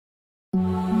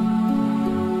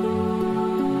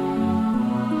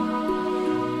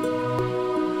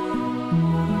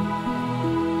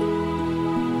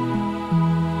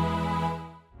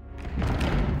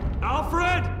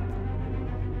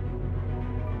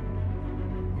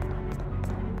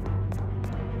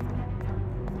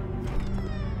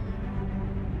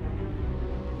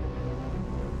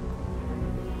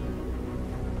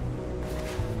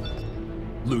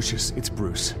Lucius, it's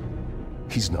Bruce.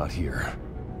 He's not here.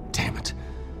 Damn it.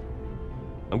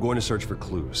 I'm going to search for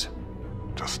clues.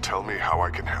 Just tell me how I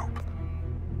can help.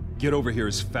 Get over here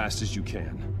as fast as you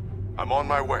can. I'm on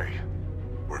my way.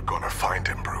 We're gonna find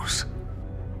him, Bruce.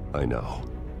 I know.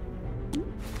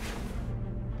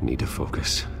 Need to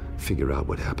focus. Figure out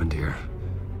what happened here.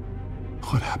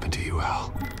 What happened to you,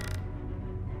 Al?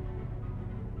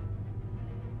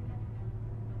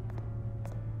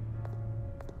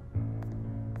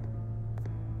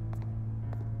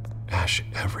 Ash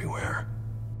everywhere.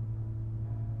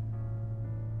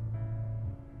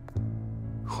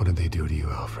 What did they do to you,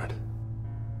 Alfred?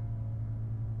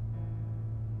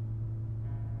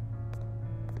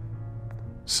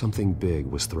 Something big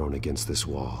was thrown against this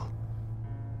wall.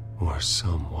 Or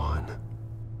someone.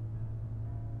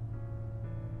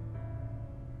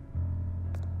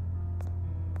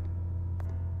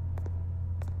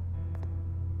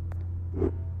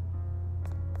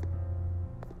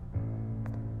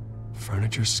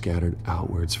 Furniture scattered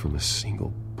outwards from a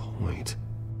single point.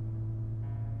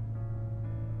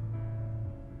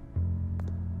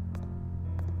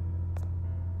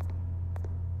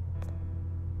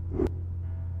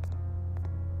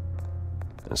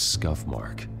 A scuff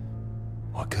mark.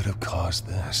 What could have caused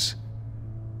this?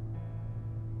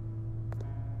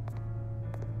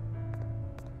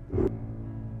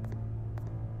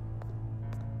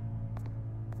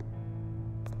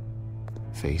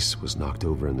 Face was knocked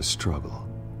over in the struggle.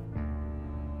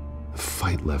 The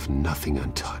fight left nothing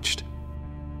untouched.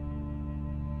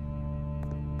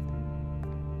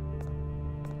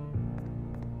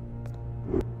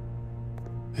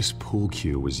 This pool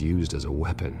cue was used as a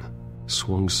weapon.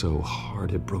 Swung so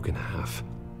hard it broke in half.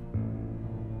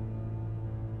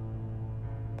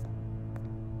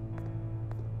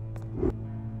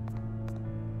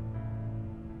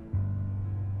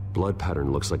 Blood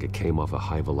pattern looks like it came off a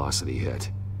high-velocity hit.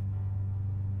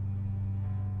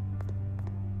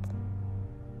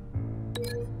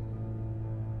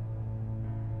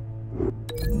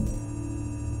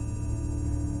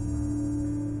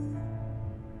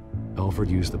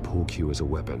 Alfred used the pool cue as a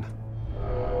weapon.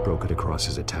 Broke it across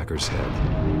his attacker's head.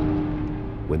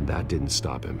 When that didn't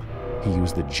stop him, he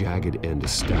used the jagged end to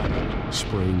stab him,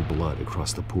 spraying blood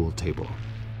across the pool table.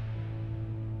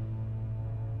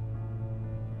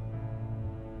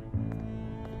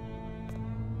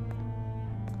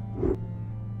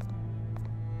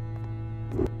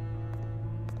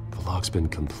 The lock's been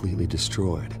completely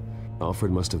destroyed.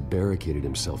 Alfred must have barricaded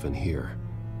himself in here.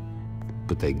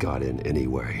 But they got in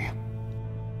anyway.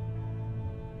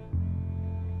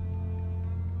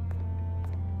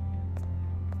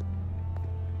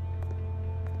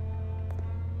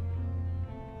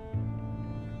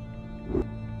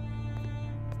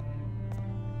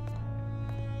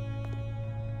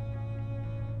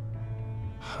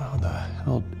 How the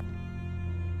hell...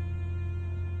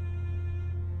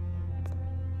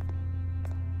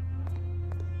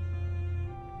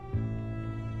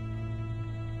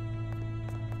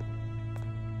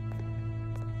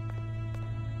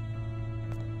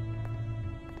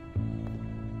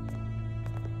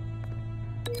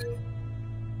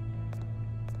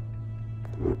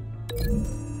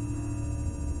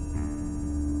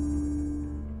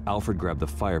 Alfred grabbed the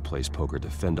fireplace poker to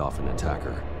fend off an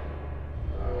attacker.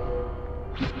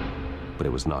 But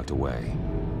it was knocked away.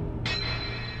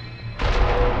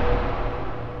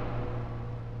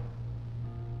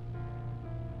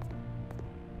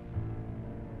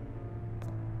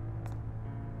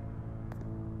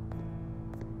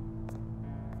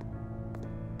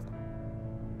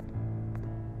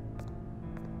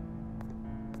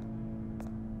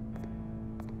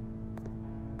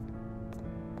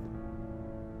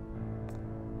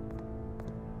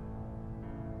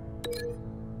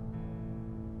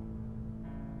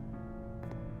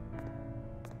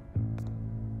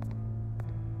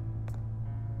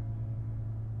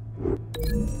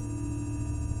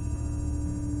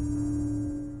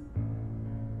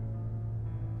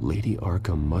 Lady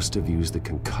Arkham must have used the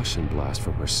concussion blast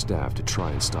from her staff to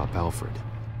try and stop Alfred.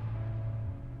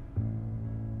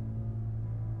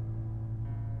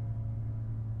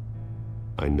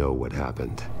 I know what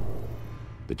happened.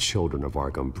 The children of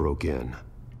Arkham broke in.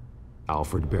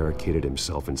 Alfred barricaded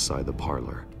himself inside the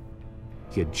parlor.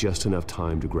 He had just enough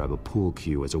time to grab a pool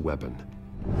cue as a weapon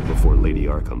before Lady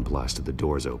Arkham blasted the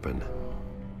doors open.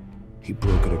 He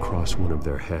broke it across one of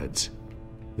their heads,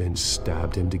 then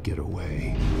stabbed him to get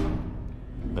away.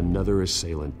 Another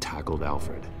assailant tackled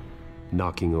Alfred,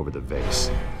 knocking over the vase.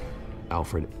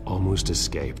 Alfred almost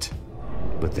escaped,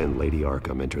 but then Lady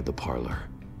Arkham entered the parlor.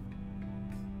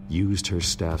 Used her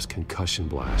staff's concussion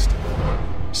blast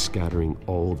scattering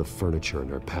all the furniture in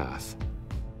her path,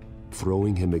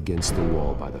 throwing him against the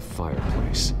wall by the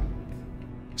fireplace.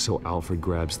 So Alfred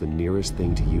grabs the nearest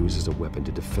thing to use as a weapon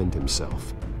to defend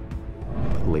himself.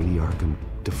 But Lady Arkham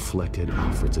deflected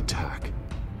Alfred's attack,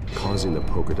 causing the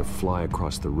poker to fly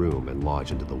across the room and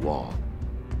lodge into the wall.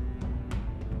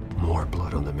 More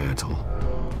blood on the mantle.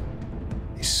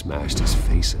 He smashed his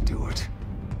face into it.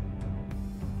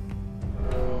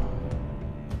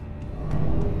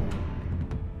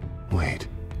 Wait.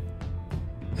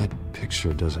 That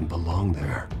picture doesn't belong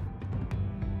there.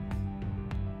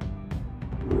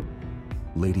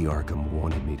 Lady Arkham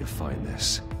wanted me to find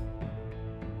this.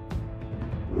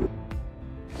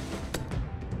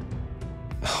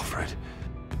 Alfred.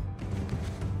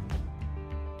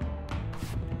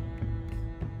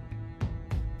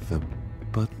 The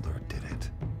butler did it.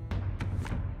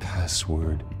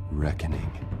 Password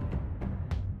reckoning.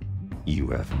 You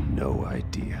have no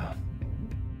idea.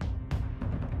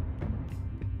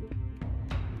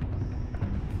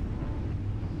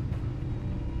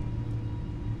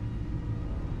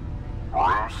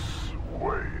 Bruce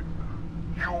Wayne,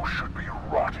 you should be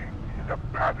rotting in a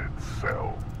padded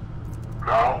cell.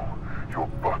 Now, your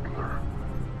butler,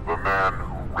 the man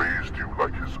who raised you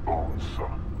like his own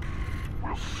son,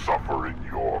 will suffer in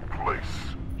your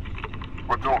place.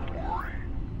 But don't worry,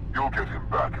 you'll get him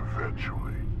back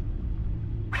eventually.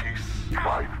 Peace,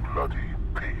 my bloody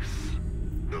peace.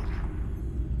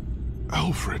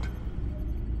 Alfred.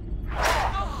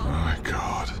 My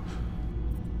God.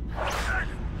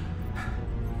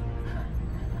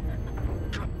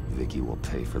 Vicky will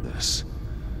pay for this.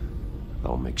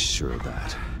 I'll make sure of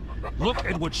that. Look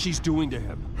at what she's doing to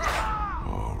him.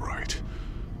 All right.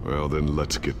 Well, then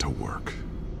let's get to work.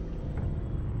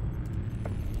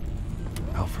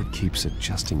 Alfred keeps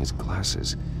adjusting his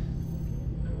glasses.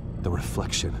 The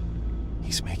reflection.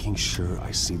 He's making sure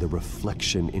I see the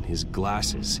reflection in his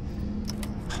glasses.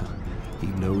 He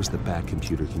knows the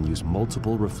Batcomputer can use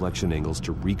multiple reflection angles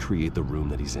to recreate the room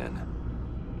that he's in.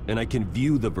 And I can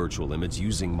view the virtual image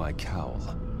using my cowl.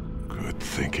 Good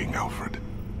thinking, Alfred.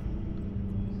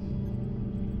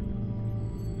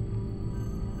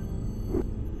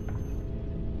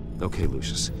 Okay,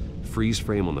 Lucius. Freeze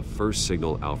frame on the first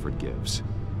signal Alfred gives.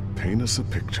 Paint us a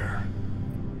picture.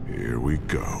 Here we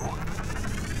go.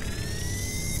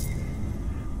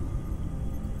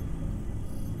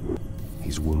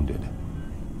 He's wounded.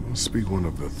 Must be one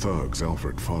of the thugs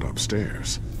Alfred fought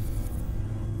upstairs.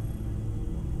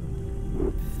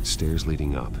 Stairs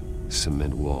leading up.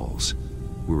 Cement walls.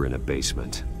 We're in a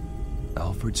basement.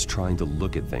 Alfred's trying to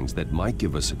look at things that might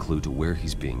give us a clue to where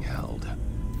he's being held.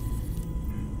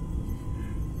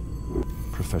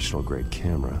 Professional-grade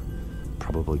camera.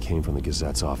 Probably came from the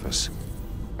Gazette's office.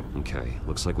 Okay,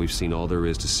 looks like we've seen all there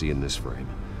is to see in this frame.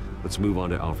 Let's move on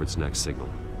to Alfred's next signal.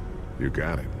 You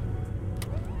got it.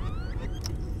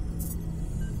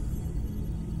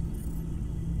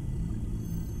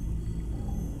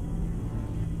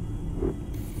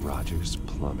 Rogers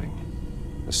Plumbing.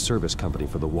 A service company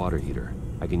for the water heater.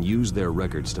 I can use their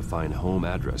records to find home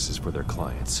addresses for their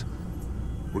clients.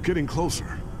 We're getting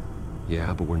closer.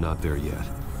 Yeah, but we're not there yet.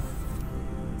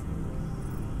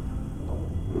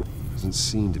 Doesn't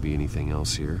seem to be anything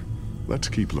else here. Let's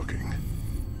keep looking.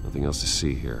 Nothing else to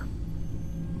see here.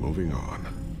 Moving on.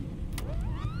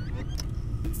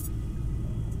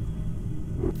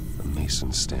 A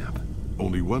Mason stamp.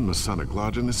 Only one Masonic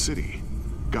lodge in the city.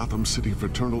 Gotham City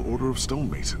Fraternal Order of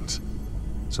Stonemasons.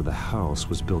 So the house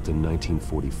was built in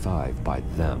 1945 by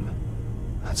them.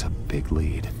 That's a big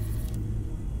lead.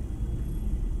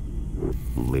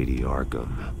 Lady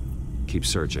Arkham. Keep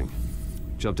searching.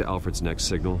 Jump to Alfred's next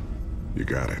signal. You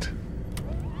got it.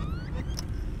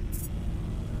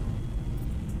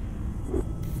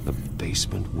 The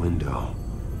basement window.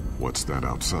 What's that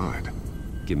outside?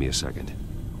 Give me a second.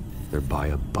 They're by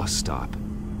a bus stop.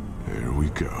 There we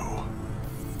go.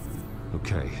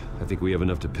 Okay, I think we have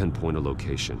enough to pinpoint a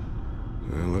location.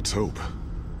 Well, let's hope.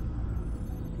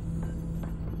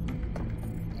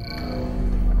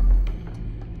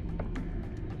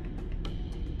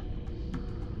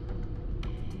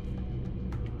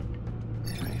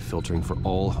 Okay, filtering for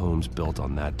all homes built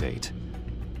on that date.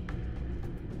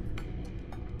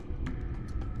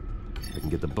 I can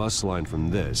get the bus line from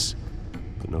this,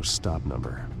 but no stop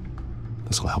number.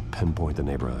 This will help pinpoint the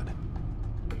neighborhood.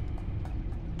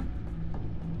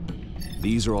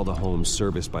 These are all the homes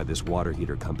serviced by this water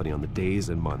heater company on the days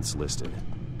and months listed.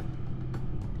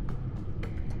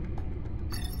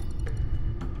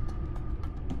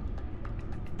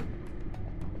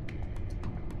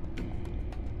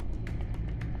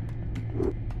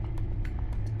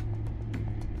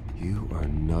 You are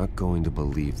going to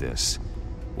believe this.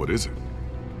 What is it?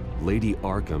 Lady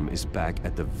Arkham is back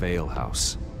at the Vale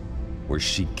House, where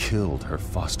she killed her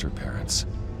foster parents.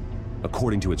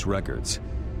 According to its records,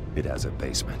 it has a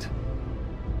basement.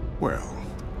 Well,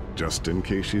 just in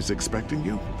case she's expecting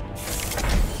you?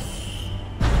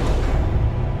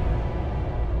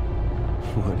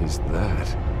 What is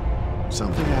that?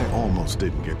 Something I almost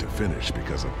didn't get to finish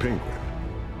because of Penguin.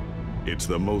 It's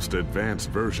the most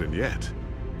advanced version yet.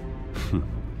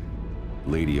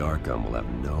 Lady Arkham will have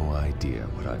no idea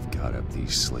what I've got up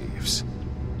these sleeves.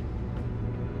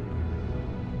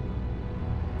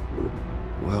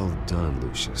 Well done,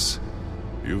 Lucius.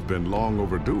 You've been long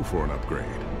overdue for an upgrade.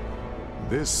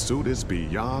 This suit is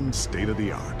beyond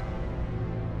state-of-the-art.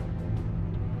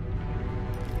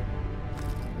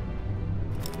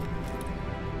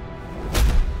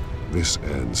 This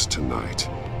ends tonight.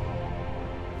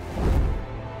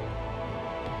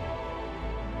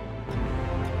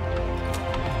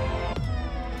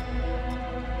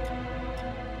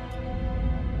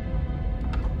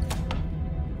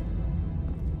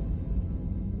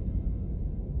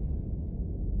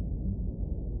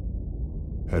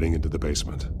 Heading into the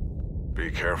basement. Be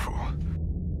careful.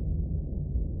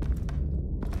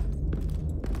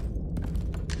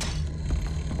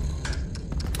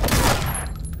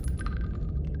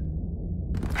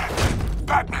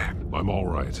 Batman! I'm all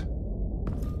right.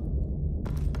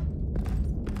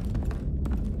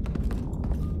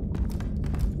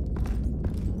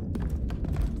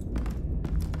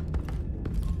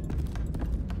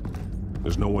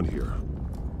 There's no one here.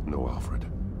 No Alfred.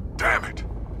 Damn it!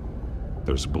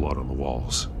 There's blood on the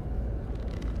walls.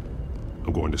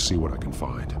 I'm going to see what I can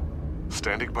find.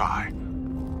 Standing by.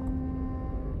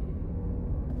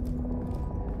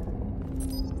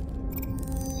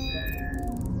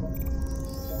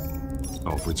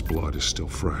 Alfred's blood is still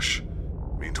fresh.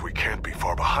 Means we can't be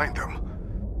far behind them.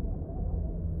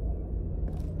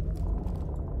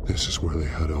 This is where they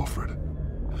had Alfred.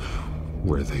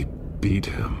 Where they beat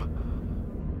him.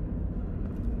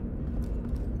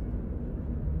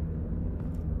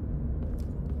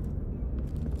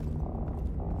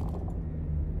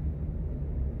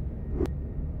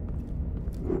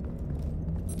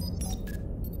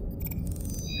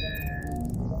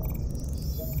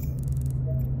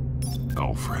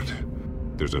 Alfred.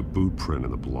 There's a boot print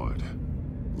in the blood.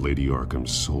 Lady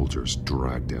Arkham's soldiers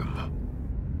dragged him.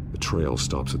 The trail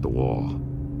stops at the wall.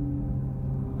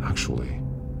 Actually,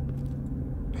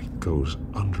 it goes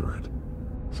under it.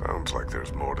 Sounds like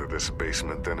there's more to this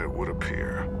basement than it would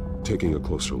appear. Taking a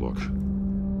closer look.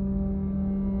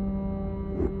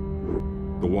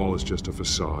 The wall is just a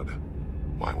facade.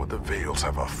 Why would the Vales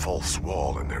have a false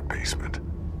wall in their basement?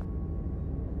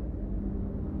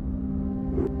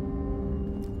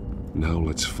 Now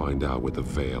let's find out what the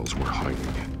Vales were hiding.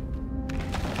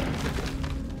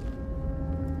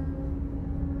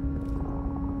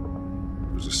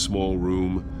 There's a small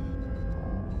room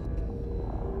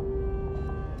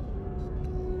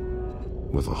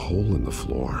with a hole in the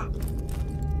floor.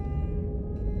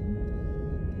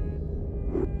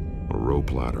 A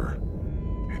rope ladder.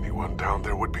 Anyone down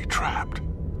there would be trapped.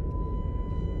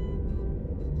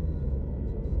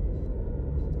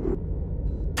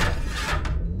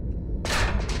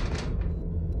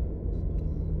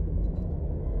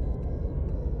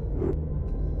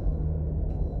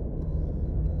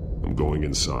 I'm going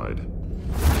inside.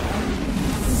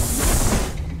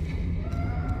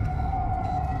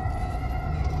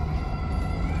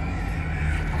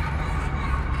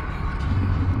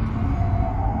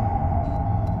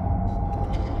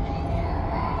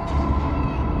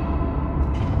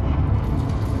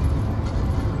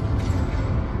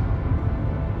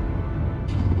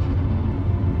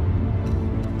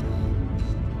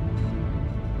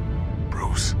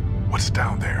 Bruce, what's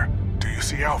down there? Do you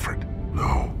see Alfred?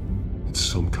 No. It's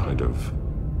some kind of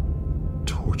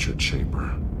torture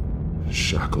chamber.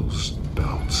 Shackles,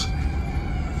 belts,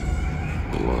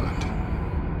 blood.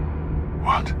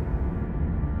 What?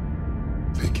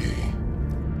 Vicky.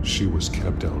 She was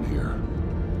kept down here,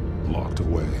 locked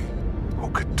away. Who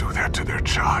could do that to their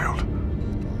child?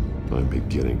 I'm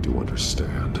beginning to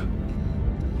understand.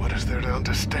 What is there to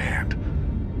understand?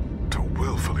 To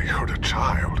willfully hurt a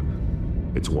child?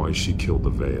 It's why she killed the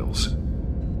Vales.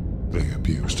 They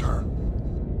abused her.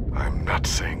 I'm not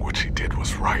saying what she did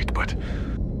was right, but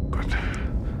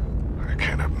I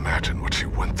can't imagine what she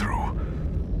went through.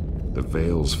 The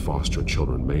Vales' foster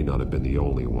children may not have been the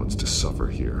only ones to suffer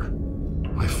here.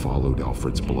 I followed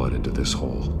Alfred's blood into this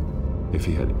hole. If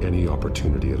he had any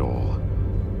opportunity at all,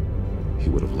 he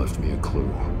would have left me a clue.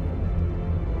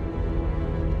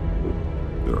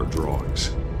 There are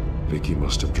drawings. Vicky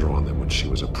must have drawn them when she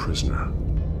was a prisoner.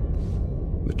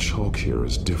 The chalk here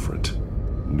is different,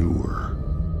 newer.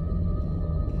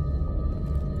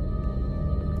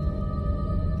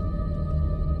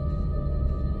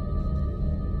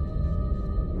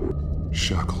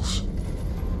 Shackles.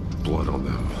 Blood on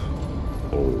them.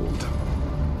 Old.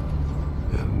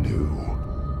 And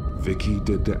new. Vicky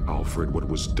did to Alfred what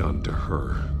was done to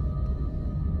her.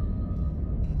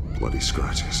 Bloody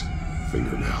scratches.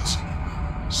 Fingernails.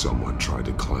 Someone tried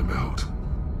to climb out.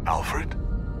 Alfred?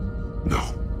 No.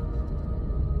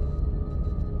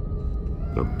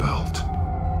 The belt.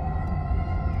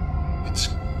 It's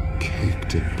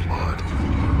caked in blood.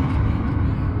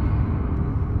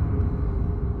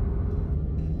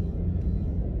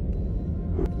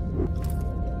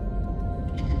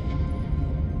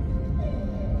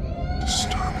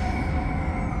 Disturbing.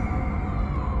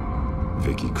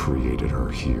 Vicky created her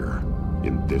here,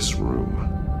 in this room.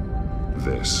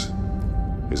 This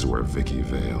is where Vicky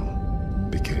Vale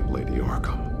became Lady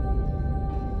Arkham.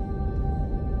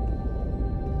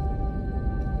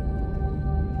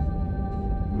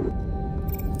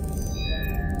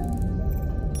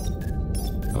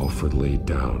 Alfred laid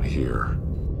down here.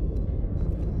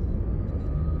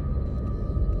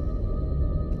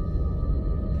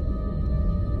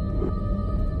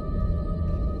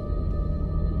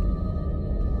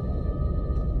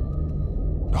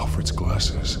 Alfred's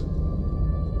glasses.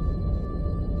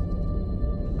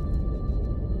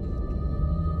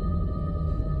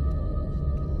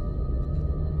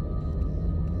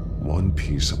 One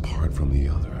piece apart from the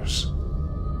others.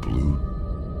 Blue.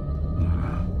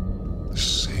 The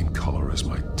same color as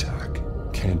my tech.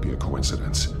 Can't be a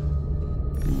coincidence.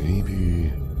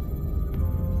 Maybe...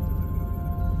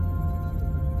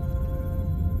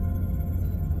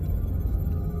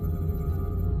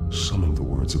 Some of the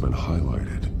words have been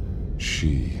highlighted.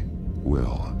 She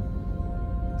will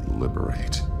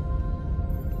liberate.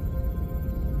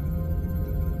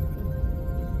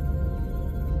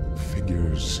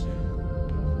 Figures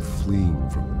fleeing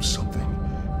from something.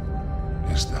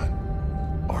 Is that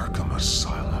Arkham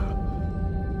Asylum?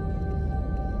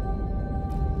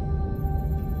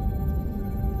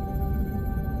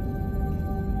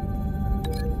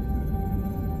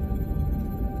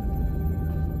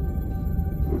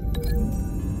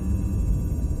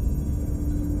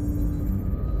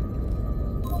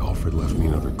 Alfred left me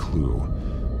another clue.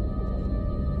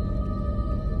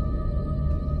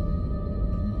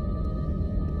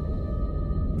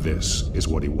 This is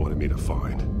what he wanted me to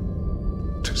find.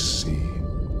 To see.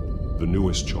 The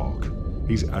newest chalk.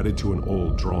 He's added to an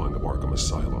old drawing of Arkham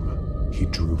Asylum. He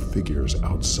drew figures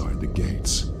outside the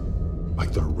gates.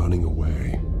 Like they're running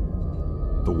away.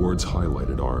 The words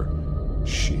highlighted are,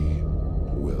 she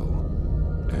will,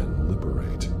 and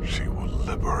liberate. She will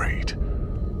liberate.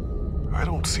 I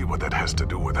don't see what that has to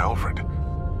do with Alfred.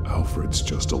 Alfred's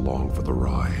just along for the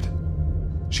ride.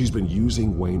 She's been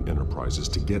using Wayne Enterprises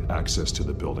to get access to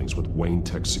the buildings with Wayne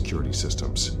Tech security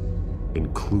systems,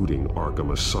 including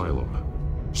Arkham Asylum.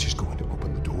 She's going to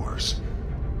open the doors,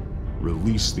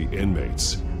 release the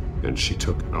inmates, and she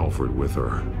took Alfred with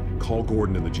her. Call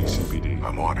Gordon in the GCPD.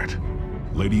 I'm on it.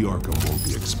 Lady Arkham won't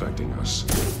be expecting us.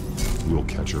 We'll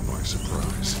catch her by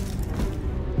surprise.